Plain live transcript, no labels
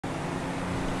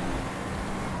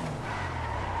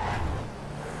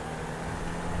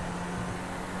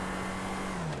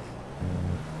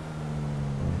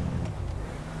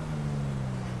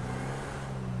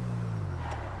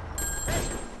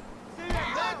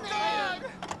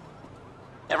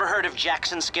Ever heard of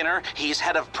Jackson Skinner? He's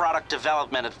head of product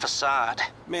development at Facade.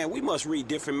 Man, we must read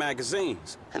different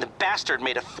magazines. And the bastard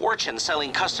made a fortune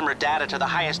selling customer data to the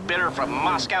highest bidder from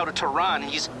Moscow to Tehran.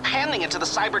 He's handing it to the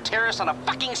cyber terrorists on a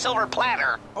fucking silver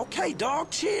platter. Okay, dog,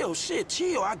 chill. Shit,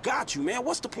 chill. I got you, man.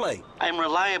 What's the play? I'm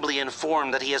reliably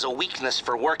informed that he has a weakness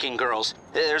for working girls.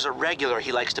 There's a regular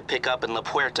he likes to pick up in La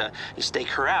Puerta. You stake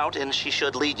her out, and she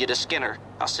should lead you to Skinner.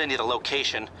 I'll send you the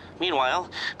location. Meanwhile,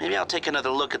 maybe I'll take another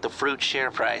look at the fruit share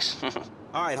price.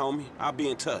 All right, homie. I'll be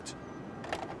in touch.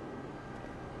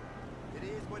 It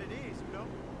is what it is, you know?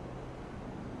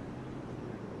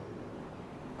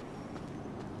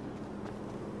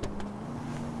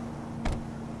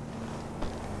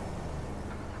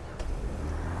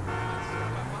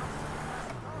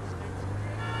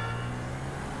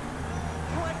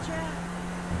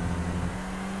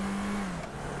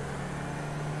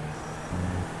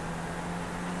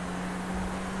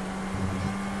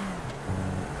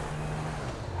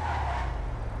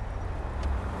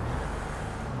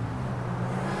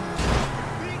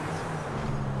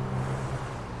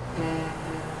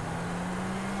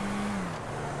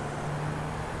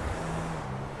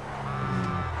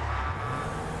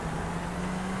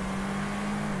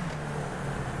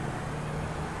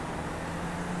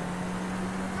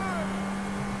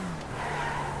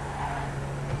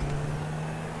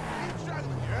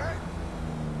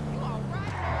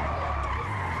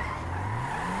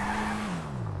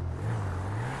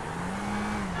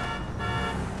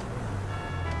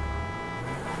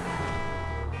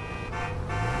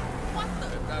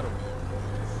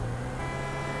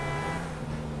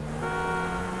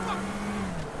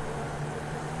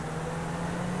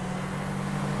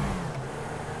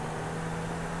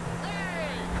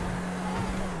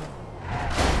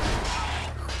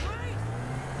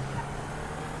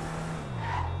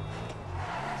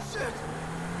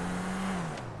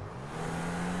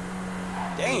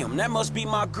 Damn, that must be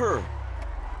my girl.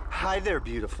 Hi there,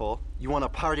 beautiful. You want to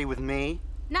party with me?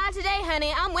 Not today,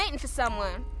 honey. I'm waiting for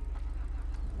someone.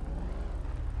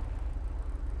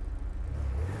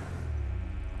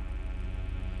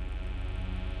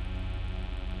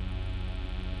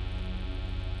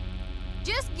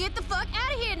 Just get the fuck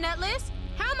out of here, nutless.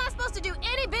 How am I supposed to do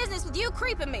any business with you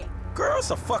creeping me? Girl, it's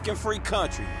a fucking free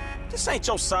country. This ain't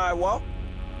your sidewalk.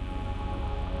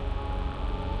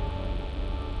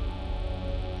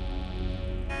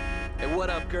 Hey,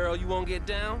 what up, girl? You won't get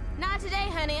down? Not today,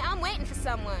 honey. I'm waiting for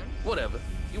someone. Whatever.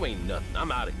 You ain't nothing.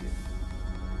 I'm out of here.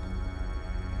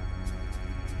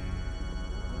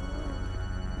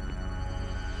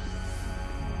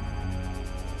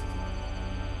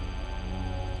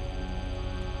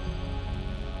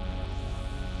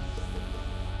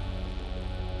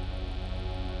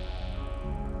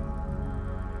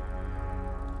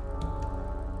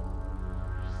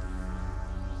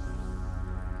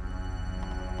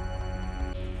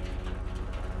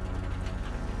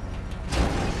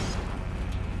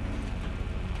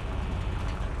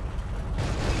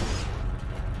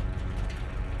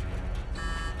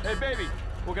 Hey, baby,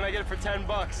 what can I get for 10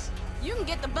 bucks? You can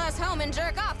get the bus home and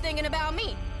jerk off thinking about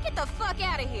me. Get the fuck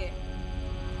out of here.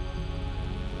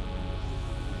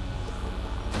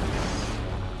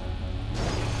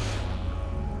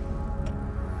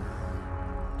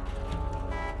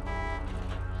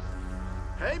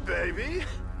 Hey, baby.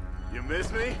 You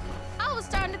miss me? I was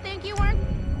starting to think you weren't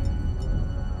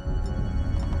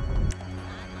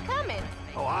coming.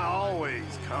 Oh, I always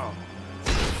come.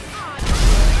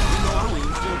 You know, I don't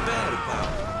even feel bad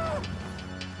about it.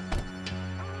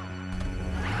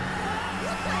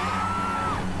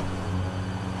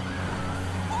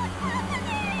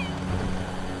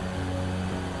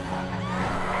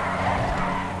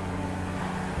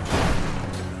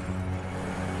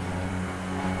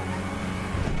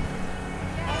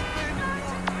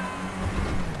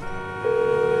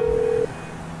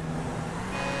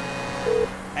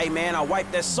 Hey man, I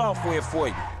wiped that software for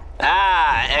you.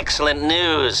 Ah, excellent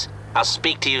news. I'll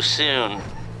speak to you soon.